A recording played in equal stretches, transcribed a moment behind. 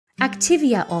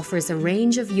Activia offers a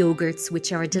range of yogurts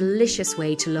which are a delicious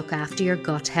way to look after your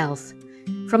gut health.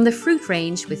 From the fruit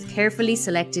range with carefully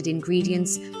selected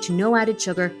ingredients to no added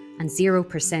sugar and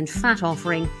 0% fat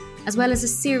offering, as well as a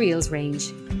cereals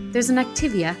range, there's an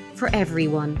Activia for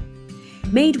everyone.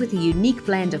 Made with a unique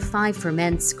blend of 5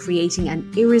 ferments, creating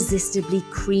an irresistibly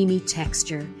creamy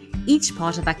texture, each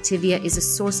pot of Activia is a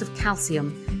source of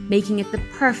calcium, making it the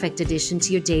perfect addition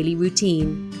to your daily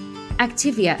routine.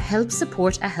 Activia helps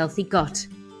support a healthy gut.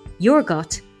 Your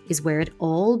gut is where it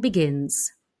all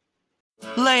begins.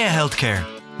 Leia Healthcare,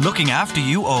 looking after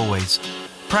you always.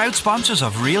 Proud sponsors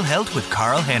of Real Health with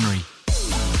Carl Henry.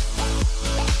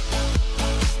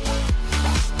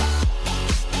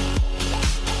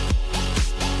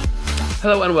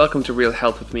 Hello and welcome to Real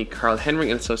Health with me, Carl Henry,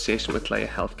 in association with Leia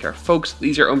Healthcare. Folks,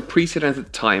 these are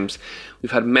unprecedented times. We've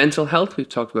had mental health, we've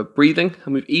talked about breathing,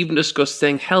 and we've even discussed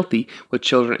staying healthy with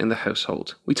children in the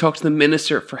household. We talked to the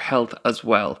Minister for Health as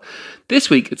well. This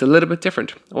week, it's a little bit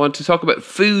different. I want to talk about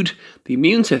food, the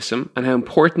immune system, and how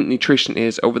important nutrition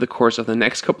is over the course of the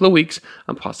next couple of weeks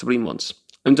and possibly months.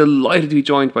 I'm delighted to be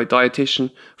joined by dietitian,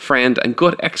 friend, and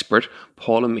gut expert,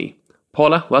 Paula Mee.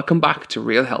 Paula, welcome back to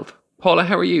Real Health. Paula,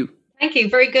 how are you? Thank you.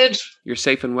 Very good. You're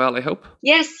safe and well, I hope?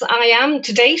 Yes, I am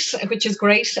to date, which is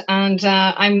great. And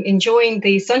I'm enjoying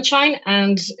the sunshine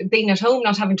and being at home,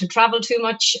 not having to travel too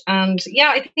much. And yeah,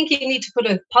 I think you need to put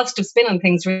a positive spin on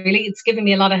things, really. It's given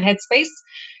me a lot of headspace,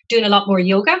 doing a lot more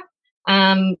yoga,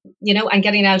 and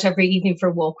getting out every evening for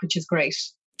a walk, which is great.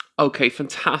 Okay,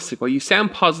 fantastic. Well, you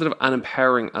sound positive and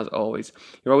empowering as always.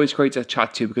 You're always great to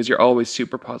chat to because you're always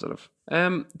super positive.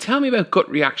 Tell me about gut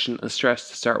reaction and stress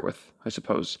to start with, I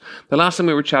suppose. The last time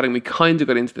we were chatting, we kind of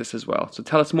got into this as well. So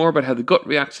tell us more about how the gut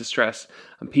reacts to stress,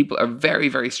 and people are very,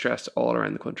 very stressed all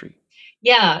around the country.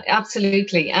 Yeah,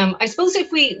 absolutely. I suppose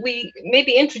if we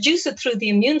maybe introduce it through the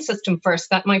immune system first,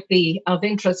 that might be of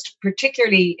interest,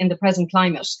 particularly in the present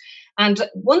climate. And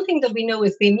one thing that we know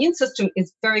is the immune system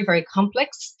is very, very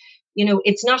complex.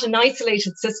 It's not an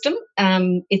isolated system.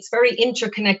 It's very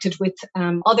interconnected with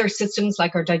other systems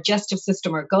like our digestive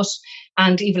system, our gut,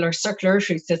 and even our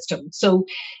circulatory system. So,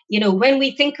 when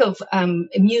we think of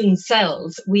immune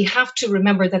cells, we have to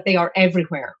remember that they are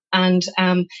everywhere. And,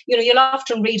 you'll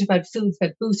often read about foods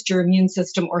that boost your immune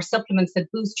system or supplements that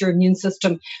boost your immune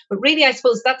system. But really, I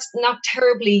suppose that's not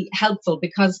terribly helpful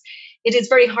because it is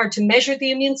very hard to measure the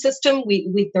immune system.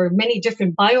 There are many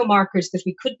different biomarkers that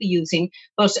we could be using,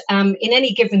 but in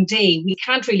any given day, we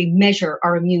can't really measure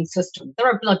our immune system. There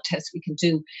are blood tests we can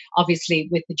do, obviously,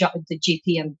 with the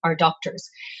GP and our doctors.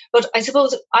 But I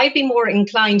suppose I'd be more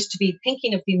inclined to be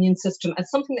thinking of the immune system as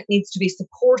something that needs to be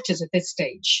supported at this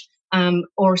stage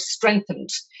or strengthened.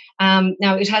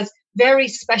 Now, it has very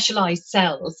specialized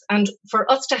cells. And for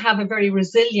us to have a very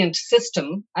resilient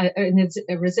system,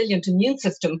 a resilient immune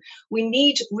system, we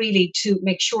need really to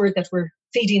make sure that we're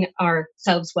feeding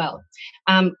ourselves well.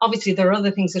 Obviously, there are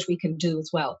other things that we can do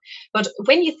as well. But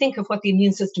when you think of what the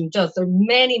immune system does, there are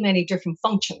many, many different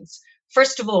functions.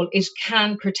 First of all, it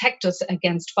can protect us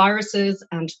against viruses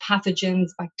and pathogens,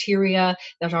 bacteria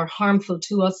that are harmful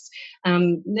to us,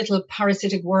 little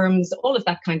parasitic worms, all of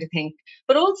that kind of thing.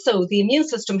 But also the immune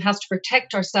system has to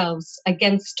protect ourselves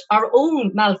against our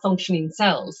own malfunctioning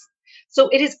cells. So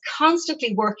it is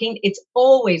constantly working. It's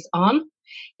always on.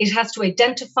 It has to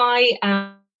identify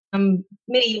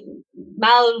many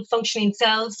malfunctioning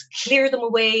cells, clear them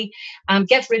away,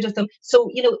 get rid of them. So,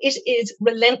 it is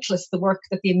relentless, the work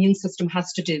that the immune system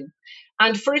has to do.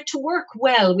 And for it to work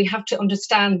well, we have to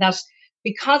understand that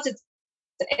because it's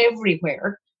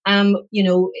everywhere,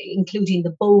 including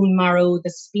the bone marrow, the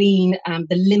spleen,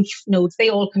 the lymph nodes, they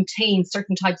all contain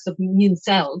certain types of immune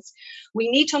cells. We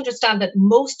need to understand that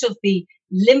most of the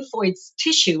lymphoid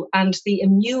tissue and the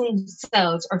immune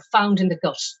cells are found in the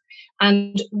gut.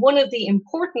 And one of the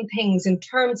important things in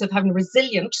terms of having a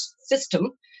resilient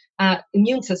system,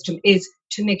 immune system, is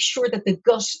to make sure that the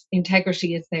gut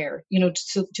integrity is there,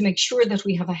 to make sure that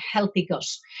we have a healthy gut.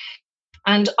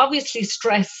 And obviously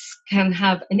stress can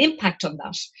have an impact on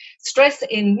that. Stress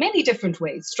in many different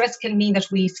ways. Stress can mean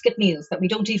that we skip meals, that we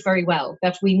don't eat very well,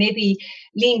 that we maybe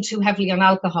lean too heavily on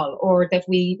alcohol, or that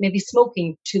we may be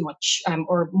smoking too much,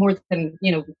 or more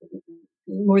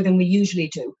than we usually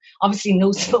do. Obviously,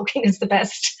 no smoking is the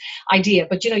best idea,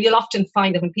 but you'll often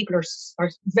find that when people are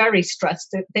very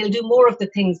stressed, they'll do more of the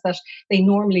things that they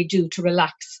normally do to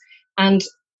relax, and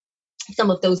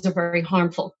some of those are very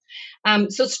harmful.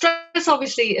 So stress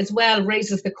obviously as well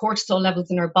raises the cortisol levels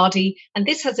in our body, and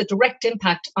this has a direct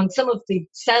impact on some of the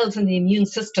cells in the immune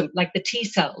system, like the T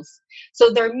cells.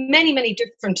 So there are many, many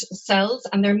different cells,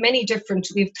 and there are many different,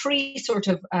 we have three sort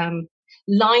of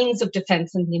lines of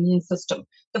defense in the immune system.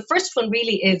 The first one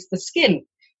really is the skin,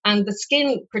 and the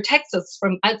skin protects us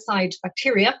from outside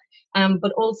bacteria,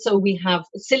 but also we have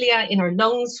cilia in our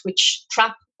lungs, which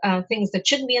trap things that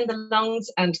shouldn't be in the lungs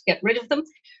and get rid of them.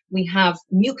 We have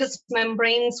mucous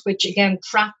membranes, which again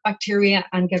trap bacteria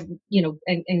and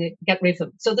get rid of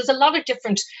them. So there's a lot of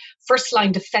different first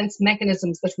line defense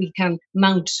mechanisms that we can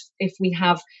mount if we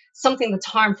have something that's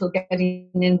harmful getting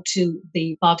into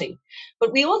the body.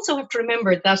 But we also have to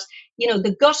remember that,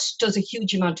 the gut does a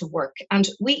huge amount of work, and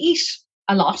we eat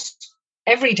a lot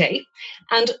every day,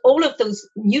 and all of those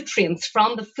nutrients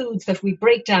from the foods that we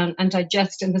break down and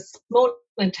digest in the small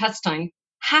intestine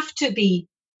have to be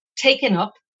taken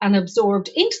up and absorbed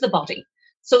into the body.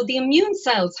 So the immune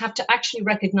cells have to actually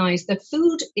recognize that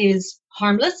food is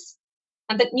harmless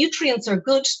and that nutrients are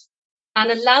good,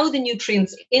 and allow the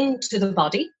nutrients into the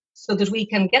body so that we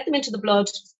can get them into the blood,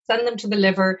 send them to the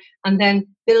liver, and then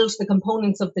build the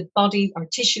components of the body, our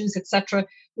tissues, etc.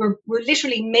 We're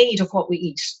literally made of what we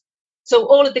eat. So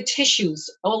all of the tissues,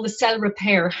 all the cell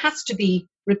repair has to be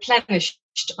replenished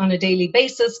on a daily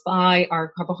basis by our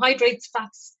carbohydrates,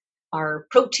 fats, our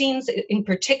proteins, in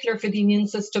particular for the immune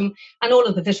system, and all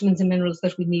of the vitamins and minerals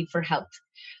that we need for health.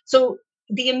 So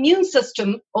the immune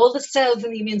system, all the cells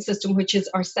in the immune system, which is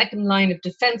our second line of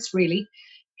defense really,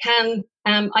 can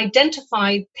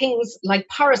identify things like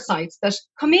parasites that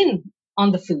come in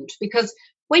on the food. Because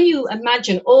when you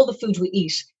imagine all the food we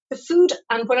eat, the food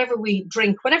and whatever we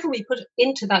drink, whatever we put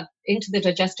into the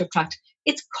digestive tract,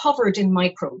 it's covered in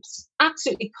microbes,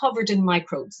 absolutely covered in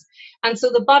microbes. And so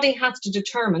the body has to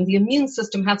determine, the immune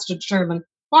system has to determine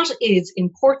what is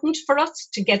important for us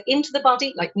to get into the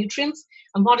body, like nutrients,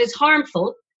 and what is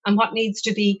harmful and what needs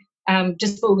to be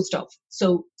disposed of.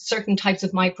 So certain types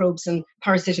of microbes and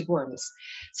parasitic worms.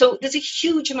 So there's a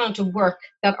huge amount of work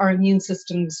that our immune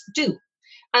systems do.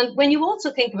 And when you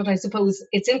also think of it, I suppose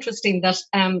it's interesting that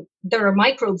there are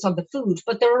microbes on the food,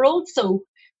 but there are also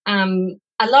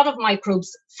a lot of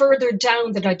microbes further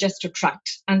down the digestive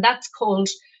tract, and that's called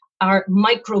our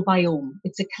microbiome.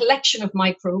 It's a collection of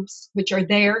microbes which are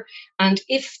there, and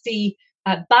if the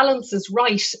balance is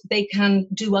right, they can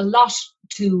do a lot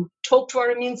to talk to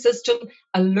our immune system,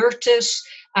 alert it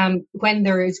when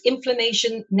there is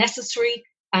inflammation necessary.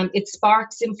 It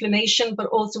sparks inflammation, but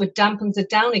also it dampens it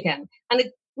down again. And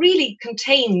it really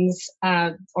contains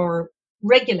or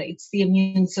regulates the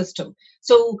immune system.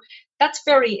 So that's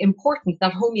very important.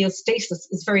 That homeostasis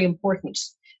is very important.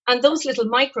 And those little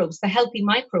microbes, the healthy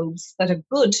microbes that are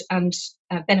good and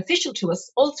beneficial to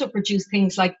us, also produce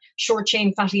things like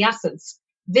short-chain fatty acids,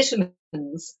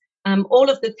 vitamins, all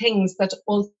of the things that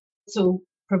also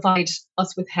provide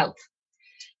us with health.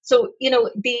 So,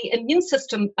 the immune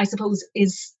system, I suppose,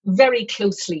 is very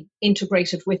closely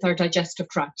integrated with our digestive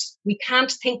tract. We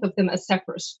can't think of them as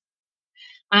separate.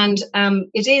 And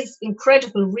it is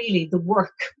incredible, really, the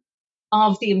work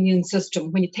of the immune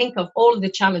system when you think of all of the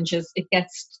challenges it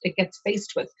gets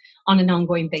faced with on an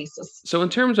ongoing basis. So in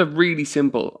terms of really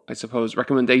simple, I suppose,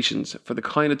 recommendations for the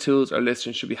kind of tools our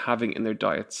listeners should be having in their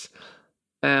diets,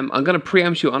 I'm going to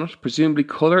preempt you on it. Presumably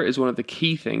colour is one of the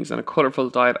key things, and a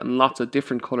colourful diet and lots of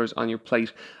different colours on your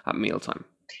plate at mealtime.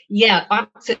 Yeah,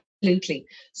 absolutely.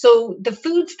 So the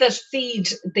foods that feed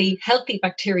the healthy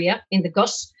bacteria in the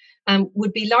gut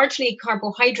would be largely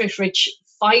carbohydrate-rich,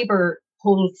 fibre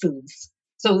whole foods.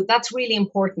 So that's really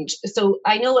important. So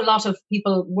I know a lot of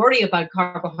people worry about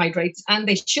carbohydrates, and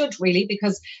they should really,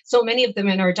 because so many of them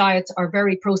in our diets are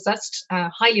very processed,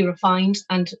 highly refined,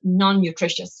 and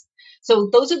non-nutritious.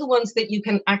 So those are the ones that you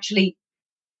can actually,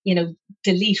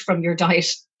 delete from your diet,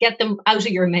 get them out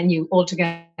of your menu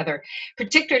altogether.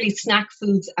 Particularly snack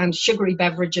foods and sugary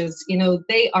beverages,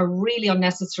 they are really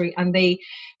unnecessary, and they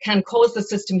can cause the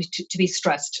system to be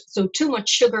stressed. So too much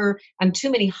sugar and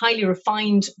too many highly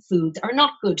refined foods are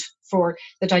not good for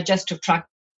the digestive tract,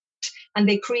 and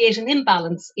they create an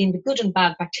imbalance in the good and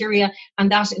bad bacteria,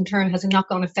 and that in turn has a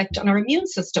knock-on effect on our immune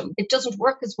system. It doesn't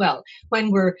work as well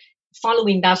when we're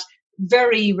following that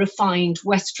very refined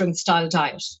Western style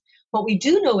diet. What we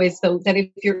do know is, though, that if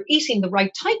you're eating the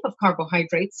right type of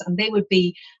carbohydrates, and they would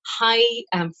be high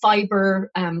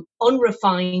fiber,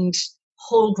 unrefined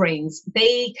whole grains,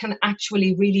 they can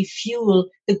actually really fuel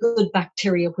the good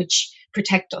bacteria which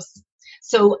protect us.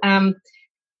 So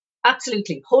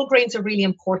absolutely, whole grains are really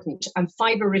important, and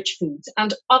fiber-rich foods.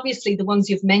 And obviously the ones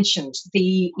you've mentioned,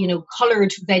 the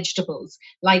coloured vegetables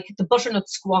like the butternut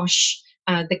squash,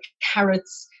 the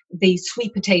carrots, the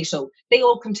sweet potato, they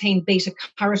all contain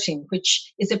beta-carotene,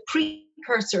 which is a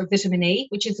precursor of vitamin A,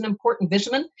 which is an important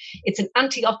vitamin. It's an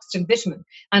antioxidant vitamin.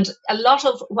 And a lot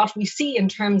of what we see in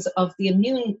terms of the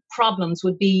immune problems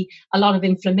would be a lot of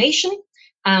inflammation,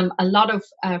 a lot of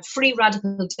free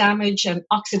radical damage and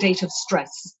oxidative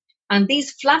stress. And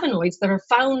these flavonoids that are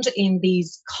found in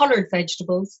these colored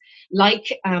vegetables,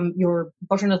 like your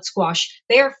butternut squash,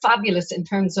 they are fabulous in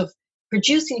terms of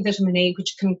producing vitamin A,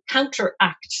 which can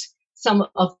counteract some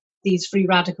of these free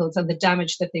radicals and the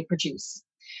damage that they produce.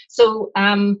 So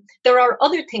there are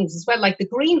other things as well, like the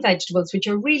green vegetables, which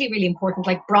are really, really important,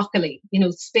 like broccoli,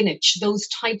 spinach, those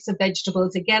types of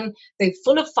vegetables. Again, they're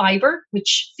full of fiber,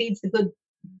 which feeds the good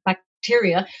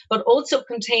bacteria, but also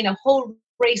contain a whole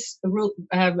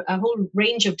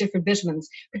range of different vitamins,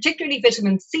 particularly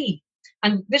vitamin C.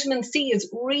 And vitamin C is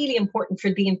really important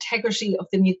for the integrity of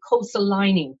the mucosal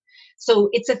lining. So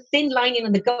it's a thin lining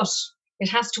in the gut. It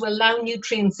has to allow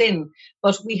nutrients in,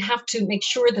 but we have to make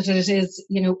sure that it is,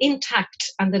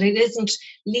 intact and that it isn't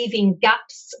leaving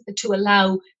gaps to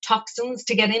allow toxins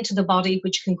to get into the body,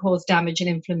 which can cause damage and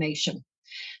inflammation.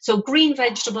 So green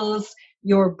vegetables,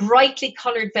 your brightly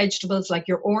colored vegetables like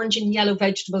your orange and yellow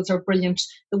vegetables are brilliant.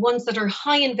 The ones that are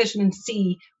high in vitamin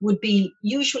C would be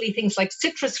usually things like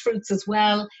citrus fruits as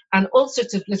well, and all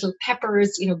sorts of little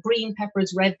peppers, green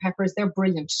peppers, red peppers, they're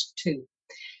brilliant too.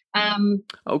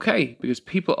 Okay, because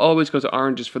people always go to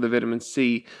oranges for the vitamin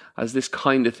C as this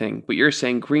kind of thing, but you're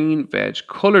saying green veg,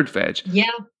 coloured veg.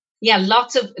 Yeah,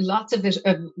 lots of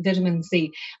vitamin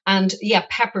C, and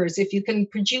peppers. If you can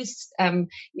produce,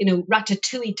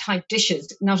 ratatouille type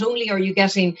dishes, not only are you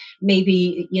getting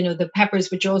maybe the peppers,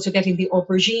 but you're also getting the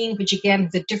aubergine, which again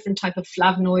is a different type of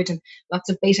flavonoid, and lots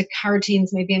of beta carotenes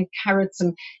maybe in carrots,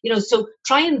 and so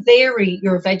try and vary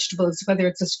your vegetables, whether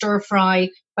it's a stir fry,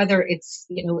 whether it's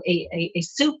a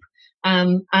soup.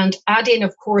 And add in,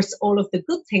 of course, all of the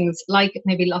good things like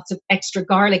maybe lots of extra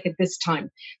garlic at this time.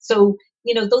 So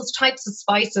those types of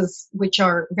spices, which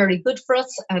are very good for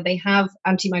us, they have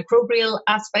antimicrobial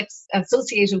aspects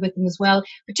associated with them as well,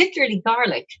 particularly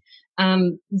garlic.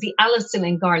 The allicin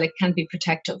in garlic can be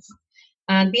protective.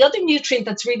 And the other nutrient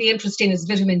that's really interesting is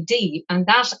vitamin D, and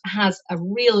that has a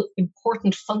real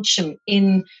important function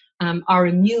in our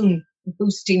immune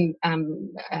boosting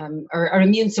or our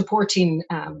immune supporting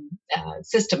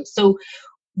system. So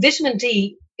vitamin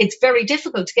D, it's very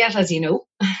difficult to get, as you know.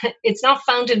 It's not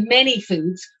found in many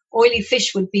foods. Oily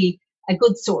fish would be a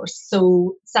good source,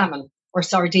 so salmon or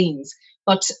sardines.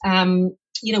 But,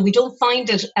 we don't find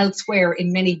it elsewhere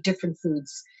in many different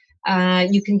foods.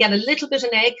 You can get a little bit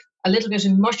in egg, a little bit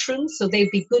in mushrooms, so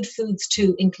they'd be good foods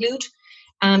to include.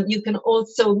 You can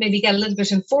also maybe get a little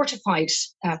bit in fortified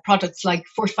products like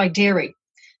fortified dairy.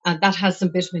 That has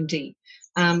some vitamin D.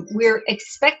 We're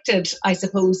expected, I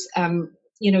suppose,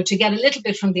 to get a little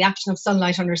bit from the action of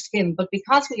sunlight on our skin. But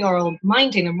because we are all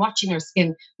minding and watching our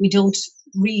skin, we don't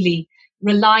really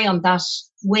rely on that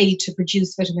way to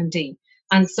produce vitamin D.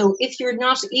 And so if you're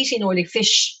not eating oily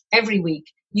fish every week,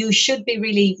 you should be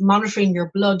really monitoring your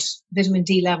blood vitamin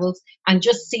D levels and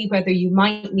just see whether you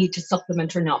might need to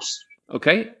supplement or not.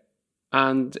 Okay.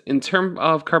 And in terms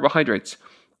of carbohydrates,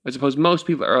 I suppose most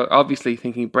people are obviously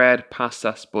thinking bread,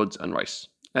 pasta, spuds, and rice.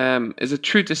 Is it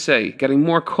true to say getting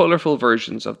more colourful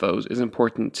versions of those is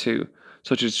important too,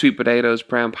 such as sweet potatoes,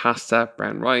 brown pasta,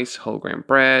 brown rice, whole grain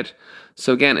bread?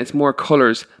 So again, it's more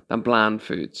colours than bland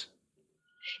foods.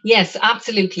 Yes,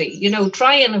 absolutely.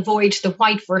 Try and avoid the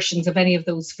white versions of any of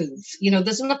those foods.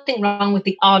 There's nothing wrong with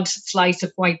the odd slice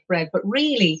of white bread, but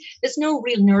really, there's no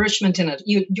real nourishment in it.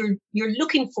 You're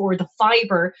looking for the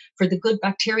fiber for the good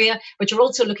bacteria, but you're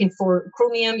also looking for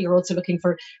chromium. You're also looking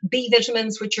for B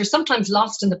vitamins, which are sometimes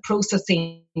lost in the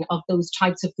processing of those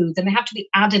types of foods, and they have to be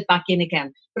added back in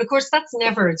again. But of course, that's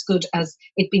never as good as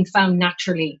it being found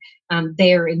naturally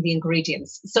there in the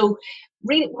ingredients. So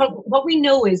really, what we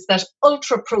know is that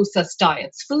ultra-processed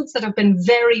diets, foods that have been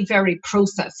very, very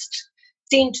processed,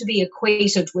 seem to be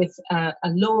equated with a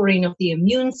lowering of the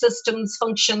immune system's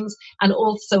functions and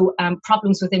also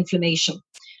problems with inflammation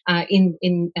in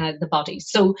the body.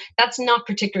 So that's not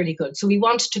particularly good. So we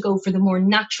want to go for the more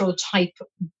natural type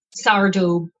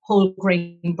sourdough, whole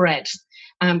grain bread,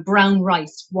 brown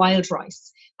rice, wild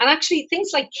rice. And actually,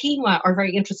 things like quinoa are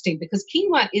very interesting because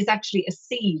quinoa is actually a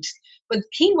seed, but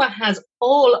quinoa has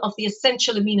all of the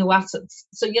essential amino acids.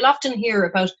 So you'll often hear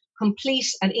about complete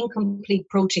and incomplete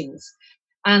proteins.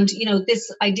 And,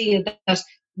 this idea that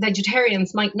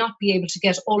vegetarians might not be able to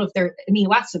get all of their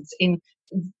amino acids in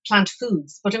plant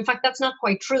foods. But in fact, that's not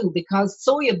quite true because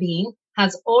soya bean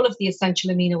has all of the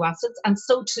essential amino acids, and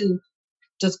so too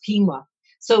does quinoa.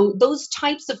 So those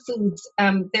types of foods,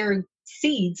 they're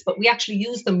seeds, but we actually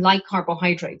use them like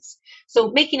carbohydrates.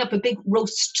 So making up a big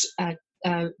roast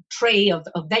tray of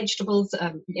vegetables,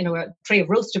 a tray of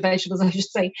roasted vegetables, I should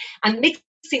say, and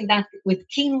mixing that with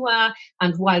quinoa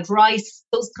and wild rice,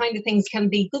 those kind of things can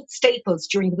be good staples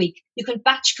during the week. You can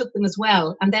batch cook them as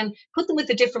well, and then put them with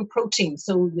a different protein.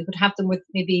 So you could have them with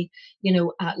maybe,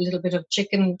 a little bit of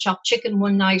chicken, chopped chicken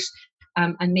one night,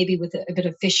 and maybe with a bit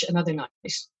of fish another night.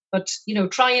 But,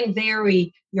 try and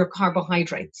vary your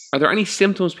carbohydrates. Are there any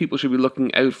symptoms people should be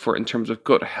looking out for in terms of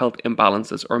gut health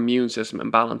imbalances or immune system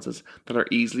imbalances that are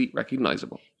easily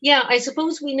recognizable? Yeah, I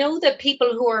suppose we know that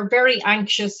people who are very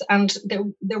anxious, and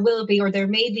there will be, or there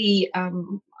may be,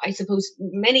 I suppose,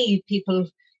 many people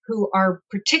who are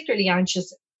particularly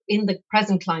anxious in the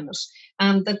present climate,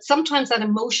 and that sometimes that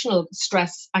emotional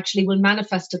stress actually will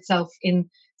manifest itself in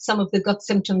some of the gut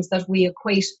symptoms that we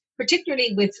equate,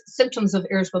 particularly with symptoms of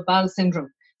irritable bowel syndrome.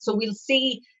 So we'll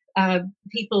see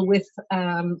people with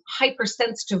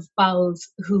hypersensitive bowels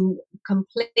who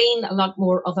complain a lot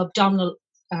more of abdominal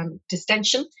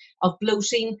distension, of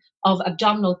bloating, of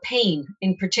abdominal pain,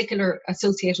 in particular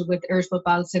associated with irritable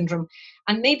bowel syndrome,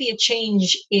 and maybe a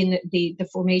change in the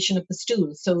formation of the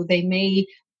stool. So they may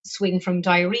swing from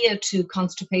diarrhea to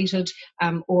constipated,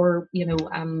 or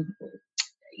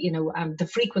the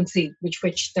frequency with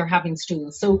which they're having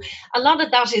stools. So a lot of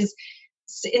that is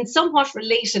in somewhat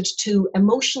related to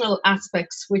emotional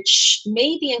aspects, which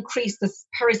maybe increase the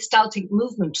peristaltic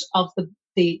movement of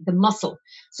the muscle.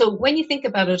 So when you think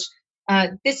about it,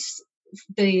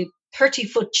 the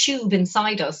 30-foot tube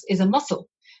inside us is a muscle.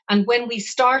 And when we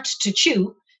start to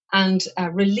chew and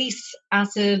release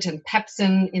acid and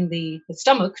pepsin in the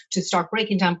stomach to start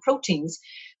breaking down proteins,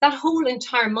 that whole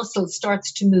entire muscle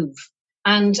starts to move.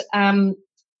 And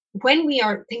when we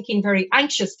are thinking very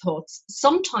anxious thoughts,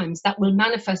 sometimes that will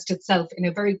manifest itself in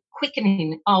a very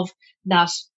quickening of that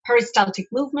peristaltic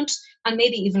movement, and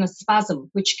maybe even a spasm,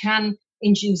 which can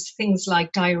induce things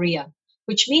like diarrhea,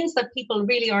 which means that people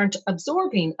really aren't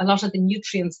absorbing a lot of the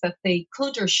nutrients that they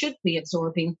could or should be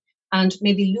absorbing, and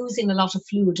maybe losing a lot of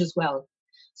fluid as well.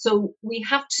 So we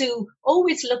have to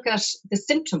always look at the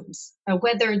symptoms,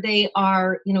 whether they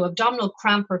are, abdominal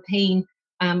cramp or pain,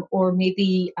 or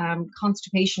maybe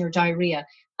constipation or diarrhea,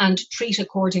 and treat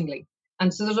accordingly.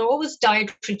 And so there are always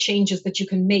dietary changes that you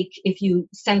can make if you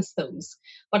sense those.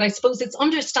 But I suppose it's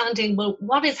understanding, well,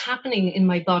 what is happening in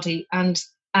my body, and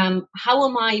how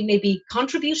am I maybe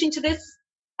contributing to this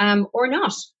or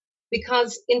not?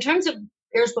 Because in terms of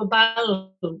irritable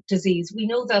bowel disease, we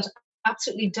know that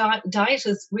absolutely diet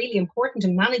is really important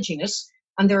in managing it.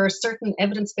 And there are certain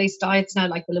evidence-based diets now,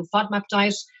 like the low FODMAP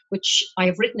diet, which I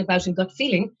have written about in Gut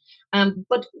Feeling.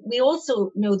 But we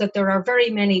also know that there are very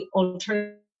many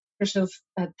alternative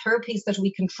therapies that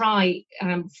we can try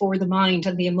for the mind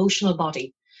and the emotional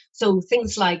body. So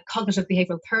things like cognitive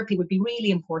behavioral therapy would be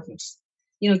really important.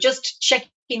 Just checking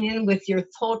in with your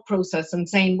thought process and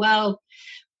saying, well,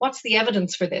 what's the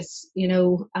evidence for this?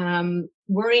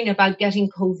 Worrying about getting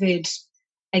COVID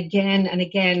again and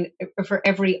again for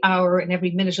every hour and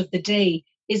every minute of the day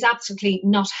is absolutely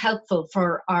not helpful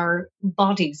for our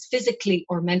bodies, physically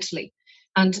or mentally.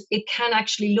 And it can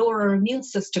actually lower our immune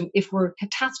system if we're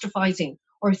catastrophizing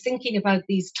or thinking about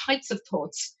these types of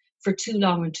thoughts for too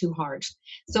long and too hard.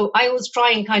 So I always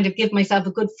try and kind of give myself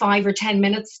a good 5 or 10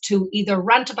 minutes to either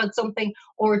rant about something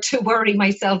or to worry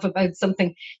myself about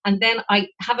something. And then I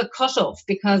have a cutoff,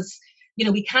 because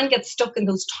we can get stuck in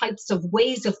those types of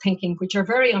ways of thinking, which are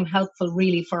very unhelpful,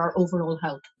 really, for our overall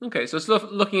health. Okay, so it's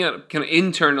looking at kind of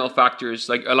internal factors,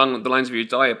 like along the lines of your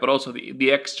diet, but also the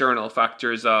external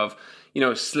factors of,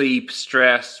 sleep,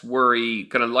 stress, worry,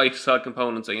 kind of lifestyle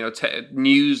components,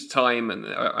 news time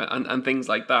and things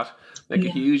like that make a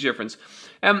huge difference.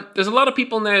 There's a lot of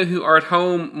people now who are at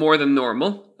home more than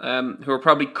normal, who are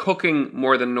probably cooking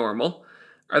more than normal.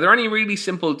 Are there any really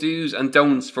simple do's and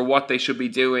don'ts for what they should be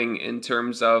doing in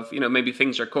terms of, maybe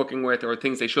things they're cooking with, or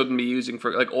things they shouldn't be using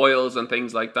for, like oils and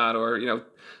things like that, or,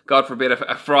 God forbid,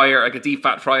 a fryer, like a deep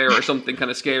fat fryer or something kind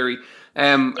of scary?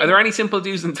 Are there any simple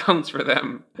do's and don'ts for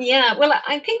them? Yeah, well,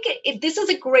 I think this is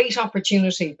a great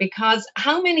opportunity, because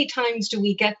how many times do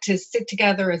we get to sit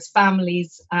together as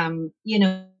families, in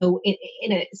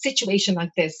a situation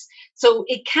like this? So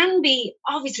it can be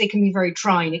very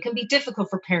trying. It can be difficult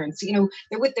for parents.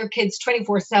 They're with their kids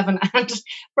 24/7, and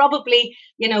probably,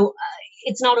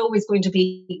 it's not always going to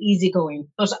be easygoing.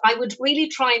 But I would really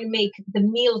try and make the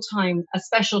meal time a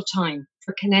special time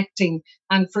for connecting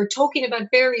and for talking about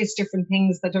various different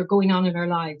things that are going on in our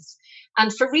lives,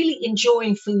 and for really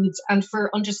enjoying foods and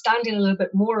for understanding a little bit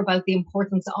more about the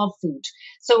importance of food.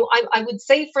 So I would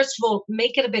say, first of all,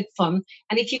 make it a bit fun.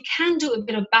 And if you can do a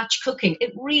bit of batch cooking,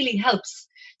 it really helps.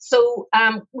 So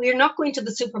we're not going to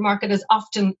the supermarket as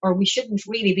often, or we shouldn't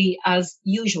really be as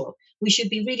usual. We should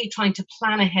be really trying to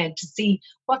plan ahead to see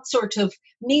what sort of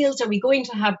meals are we going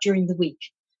to have during the week.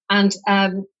 And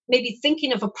maybe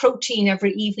thinking of a protein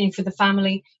every evening for the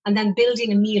family and then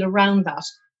building a meal around that.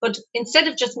 But instead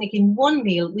of just making one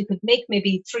meal, we could make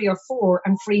maybe 3 or 4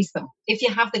 and freeze them if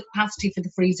you have the capacity for the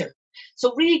freezer.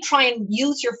 So really try and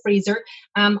use your freezer.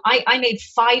 I made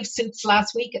 5 soups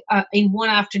last week in one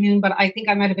afternoon, but I think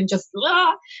I might have been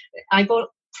I bought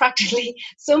practically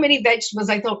so many vegetables.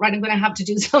 I thought, right, I'm going to have to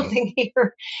do something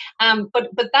here. But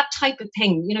that type of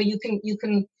thing, you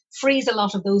can freeze a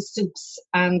lot of those soups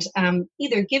and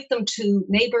either give them to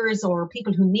neighbors or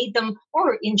people who need them,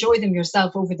 or enjoy them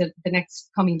yourself over the next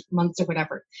coming months or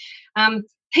whatever.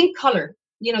 Think color.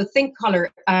 Think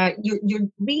color.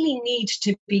 You really need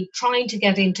to be trying to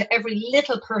get into every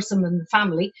little person in the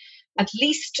family at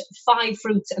least 5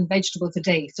 fruits and vegetables a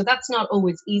day. So that's not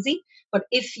always easy, but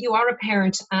if you are a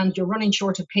parent and you're running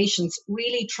short of patience,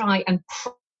 really try and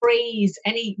praise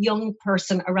any young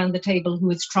person around the table who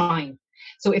is trying.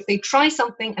 So if they try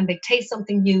something and they taste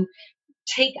something new,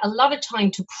 take a lot of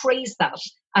time to praise that,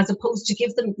 as opposed to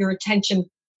give them your attention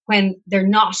when they're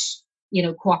not,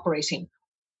 cooperating,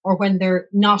 or when they're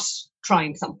not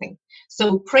trying something.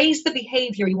 So praise the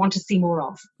behavior you want to see more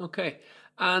of. Okay.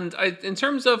 And in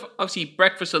terms of obviously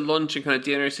breakfast and lunch and kind of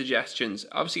dinner suggestions,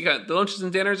 obviously the lunches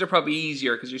and dinners are probably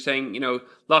easier because you're saying,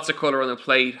 lots of colour on the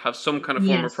plate, have some kind of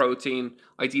form of protein,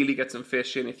 ideally get some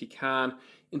fish in if you can.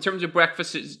 In terms of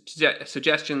breakfast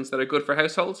suggestions that are good for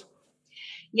households?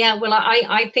 Yeah, well,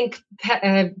 I think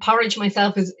porridge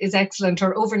myself is excellent,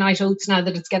 or overnight oats now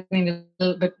that it's getting a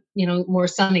little bit, more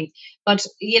sunny. But,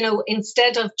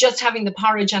 instead of just having the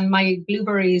porridge and my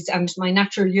blueberries and my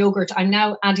natural yogurt, I'm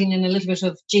now adding in a little bit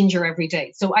of ginger every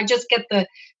day. So I just get the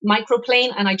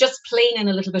microplane and I just plain in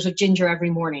a little bit of ginger every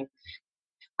morning.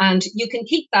 And you can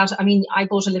keep that. I mean, I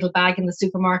bought a little bag in the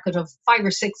supermarket of 5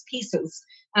 or 6 pieces.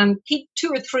 Keep 2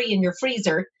 or 3 in your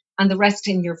freezer and the rest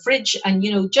in your fridge. And,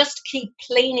 just keep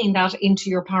planing that into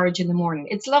your porridge in the morning.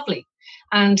 It's lovely.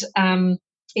 And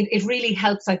it really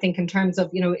helps, I think, in terms of,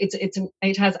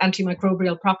 it has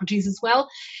antimicrobial properties as well.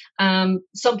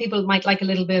 Some people might like a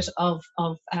little bit of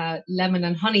lemon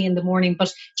and honey in the morning,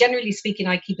 but generally speaking,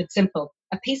 I keep it simple.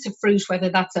 A piece of fruit, whether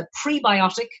that's a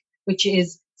prebiotic, which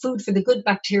is food for the good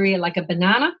bacteria, like a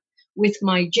banana, with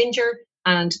my ginger,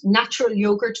 and natural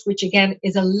yogurt, which again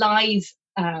is a live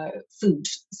food.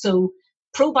 So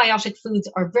probiotic foods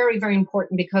are very, very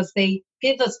important because they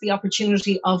give us the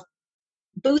opportunity of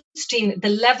boosting the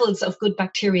levels of good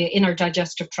bacteria in our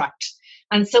digestive tract.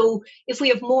 And so if we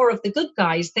have more of the good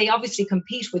guys, they obviously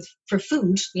compete for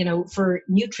food, for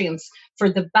nutrients,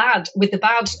 with the bad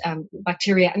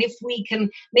bacteria. And if we can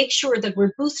make sure that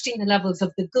we're boosting the levels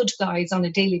of the good guys on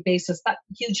a daily basis, that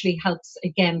hugely helps,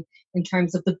 again, in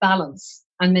terms of the balance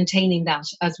and maintaining that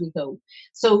as we go.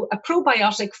 So a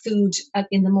probiotic food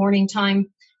in the morning time,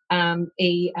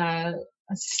 a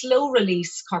slow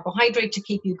release carbohydrate to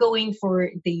keep you going for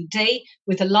the day,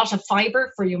 with a lot of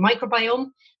fiber for your microbiome,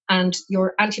 and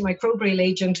your antimicrobial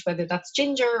agent, whether that's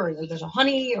ginger or a little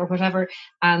honey or whatever,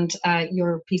 and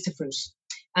your piece of fruit.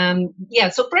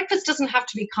 So breakfast doesn't have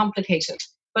to be complicated,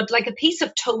 but like a piece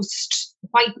of toast,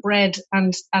 white bread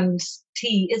and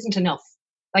tea isn't enough.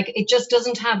 Like, it just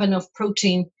doesn't have enough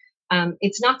protein.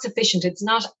 It's not sufficient. It's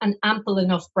not an ample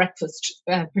enough breakfast,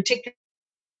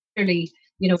 particularly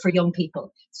for young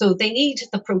people. So they need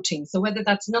the protein. So whether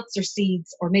that's nuts or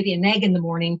seeds or maybe an egg in the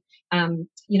morning,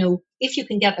 if you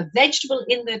can get a vegetable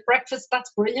in the breakfast,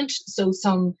 that's brilliant. So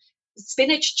some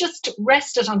spinach, just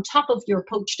rest it on top of your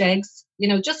poached eggs,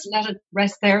 just let it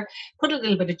rest there. Put a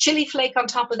little bit of chili flake on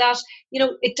top of that.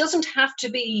 It doesn't have to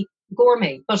be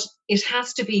gourmet, but it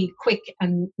has to be quick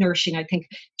and nourishing, I think,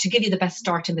 to give you the best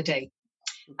start in the day.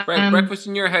 Breakfast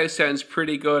in your house sounds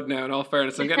pretty good now, in all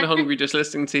fairness. I'm getting hungry just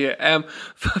listening to you.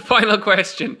 Final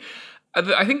question.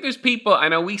 I think there's people, I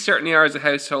know we certainly are as a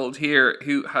household here,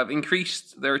 who have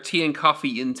increased their tea and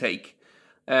coffee intake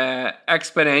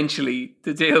exponentially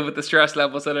to deal with the stress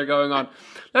levels that are going on.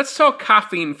 Let's talk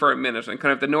caffeine for a minute, and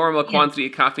kind of the normal quantity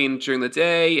of caffeine during the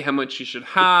day, how much you should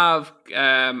have,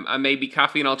 and maybe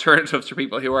caffeine alternatives for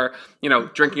people who are,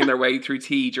 drinking their way through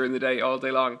tea during the day all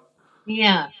day long.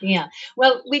 Yeah.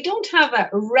 Well, we don't have a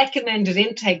recommended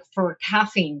intake for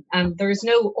caffeine, and there's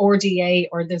no RDA,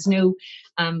 or there's no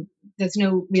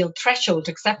real threshold,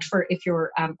 except for if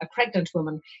you're a pregnant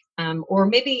woman, or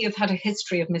maybe you've had a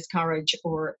history of miscarriage,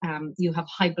 or you have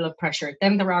high blood pressure.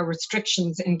 Then there are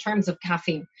restrictions in terms of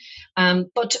caffeine.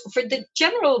 But for the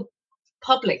general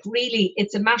public, really,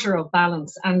 it's a matter of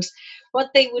balance. And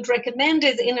what they would recommend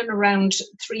is in and around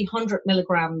 300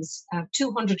 milligrams,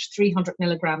 200 to 300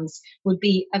 milligrams would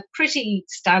be a pretty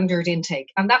standard intake.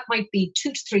 And that might be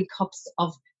 2 to 3 cups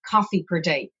of coffee per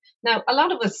day. Now, a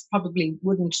lot of us probably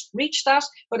wouldn't reach that.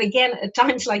 But again, at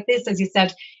times like this, as you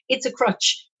said, it's a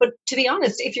crutch. But to be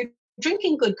honest, if you're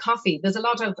drinking good coffee, there's a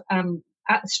lot of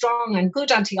strong and good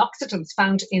antioxidants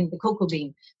found in the cocoa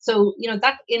bean. So,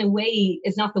 that in a way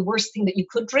is not the worst thing that you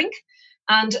could drink.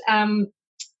 And,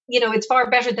 it's far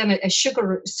better than a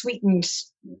sugar sweetened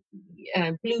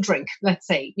blue drink, let's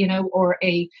say, or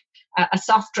a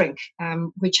soft drink,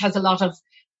 which has a lot of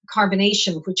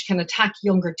carbonation, which can attack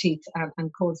younger teeth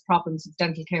and cause problems with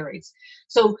dental caries.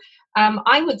 So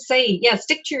I would say,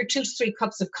 stick to your 2 to 3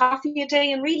 cups of coffee a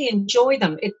day and really enjoy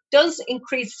them. It does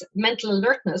increase mental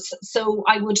alertness. So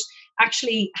I would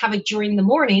actually have it during the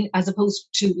morning as opposed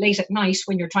to late at night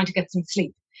when you're trying to get some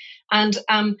sleep. And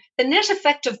the net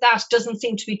effect of that doesn't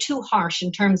seem to be too harsh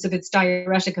in terms of its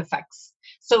diuretic effects.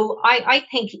 So I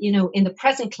think, in the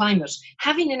present climate,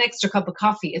 having an extra cup of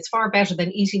coffee is far better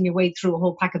than eating your way through a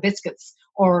whole pack of biscuits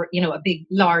or, a big,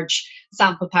 large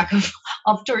sample pack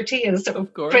of tortillas or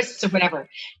crisps or whatever.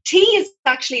 Tea is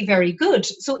actually very good.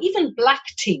 So even black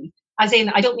tea, as in,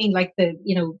 I don't mean like the,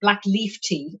 black leaf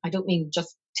tea. I don't mean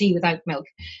just tea without milk.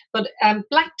 But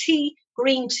black tea,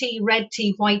 green tea, red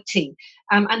tea, white tea,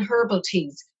 and herbal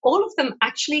teas, all of them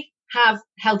actually have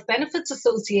health benefits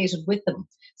associated with them.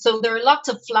 So there are lots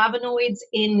of flavonoids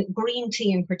in green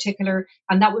tea in particular,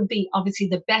 and that would be obviously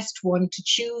the best one to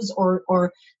choose,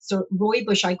 or so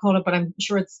rooibos I call it, but I'm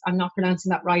sure I'm not pronouncing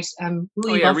that right.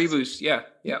 Rooibos, yeah.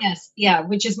 Yes,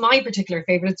 which is my particular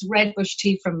favorite. It's red bush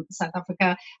tea from South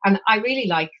Africa, and I really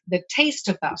like the taste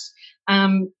of that.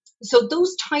 So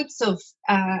those types of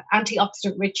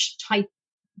antioxidant-rich type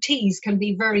teas can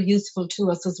be very useful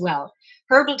to us as well.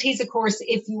 Herbal teas, of course,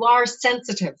 if you are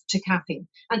sensitive to caffeine,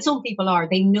 and some people are,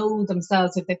 they know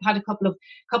themselves, if they've had a couple of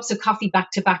cups of coffee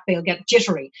back to back, they'll get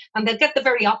jittery, and they'll get the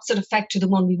very opposite effect to the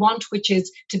one we want, which is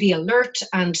to be alert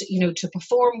and, to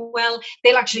perform well.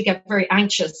 They'll actually get very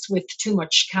anxious with too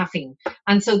much caffeine.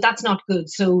 And so that's not good.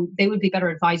 So they would be better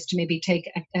advised to maybe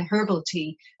take a herbal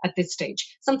tea at this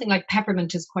stage. Something like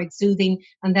peppermint is quite soothing.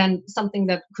 And then something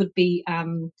that could be,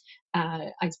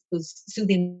 I suppose,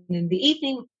 soothing in the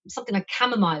evening, something like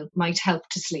chamomile might help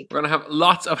to sleep. We're going to have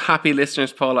lots of happy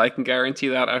listeners, Paula. I can guarantee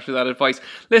that after that advice.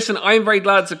 Listen, I'm very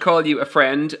glad to call you a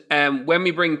friend. When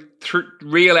we bring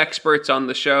real experts on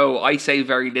the show, I say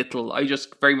very little. I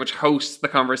just very much host the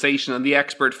conversation, and the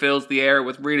expert fills the air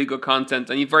with really good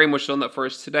content. And you've very much done that for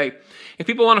us today. If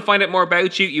people want to find out more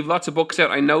about you, you've lots of books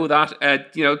out. I know that.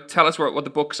 Tell us what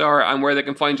the books are and where they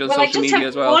can find you on social media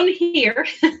as well. One here.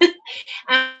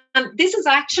 This is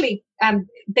actually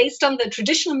based on the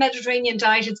traditional Mediterranean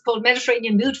diet. It's called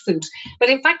Mediterranean Mood Food. But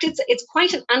in fact, it's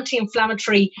quite an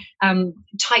anti-inflammatory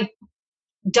type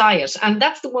diet. And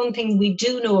that's the one thing we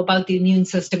do know about the immune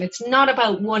system. It's not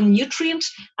about one nutrient,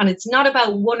 and it's not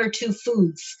about 1 or 2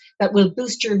 foods that will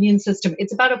boost your immune system.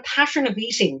 It's about a pattern of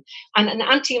eating and an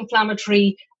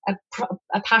anti-inflammatory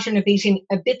a pattern of eating,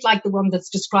 a bit like the one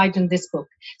that's described in this book.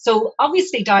 So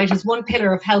obviously diet is one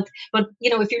pillar of health, but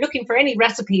if you're looking for any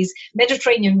recipes,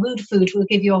 Mediterranean Mood Food will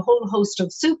give you a whole host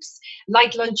of soups,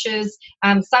 light lunches,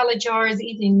 salad jars,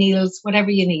 evening meals,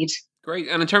 whatever you need. Great.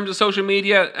 And in terms of social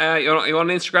media, you on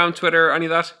Instagram, Twitter, any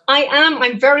of that? I am.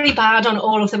 I'm very bad on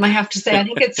all of them, I have to say. I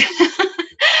think it's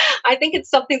I think it's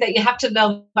something that you have to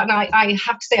love, and I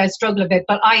have to say I struggle a bit,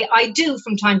 but I do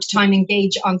from time to time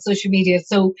engage on social media.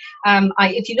 So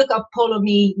if you look up Follow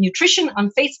Me Nutrition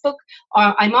on Facebook,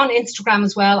 I'm on Instagram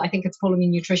as well. I think it's Follow Me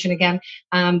Nutrition again.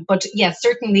 But yes,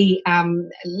 certainly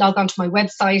log on to my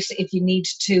website if you need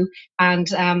to.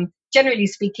 And generally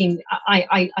speaking,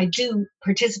 I do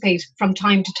participate from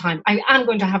time to time. I am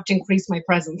going to have to increase my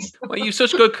presence. Well, you have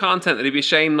such good content that it'd be a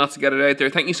shame not to get it out there.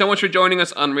 Thank you so much for joining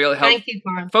us on Real Health. Thank you,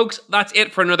 Carl. Folks, that's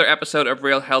it for another episode of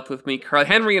Real Health with me, Carl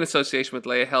Henry, in association with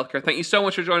Laya Healthcare. Thank you so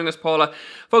much for joining us, Paula.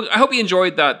 Folks, I hope you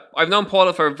enjoyed that. I've known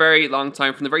Paula for a very long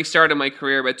time. From the very start of my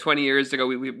career, about 20 years ago,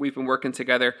 we've been working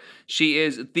together. She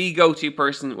is the go-to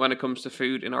person when it comes to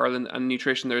food in Ireland and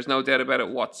nutrition. There's no doubt about it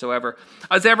whatsoever.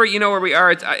 As ever, you know where we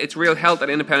are. It's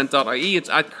realhealth@independent.ie. It's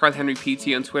at Carl Henry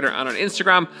PT on Twitter and on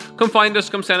Instagram. Come find us,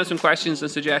 come send us some questions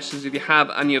and suggestions if you have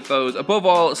any of those. Above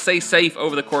all, stay safe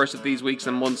over the course of these weeks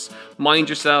and months. Mind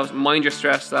yourselves, mind your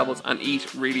stress levels, and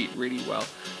eat really, really well.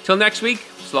 Till next week,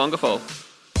 slán go fóill.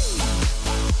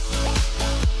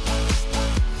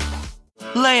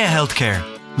 Leia Healthcare,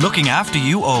 looking after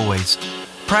you always.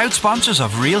 Proud sponsors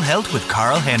of Real Health with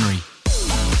Carl Henry.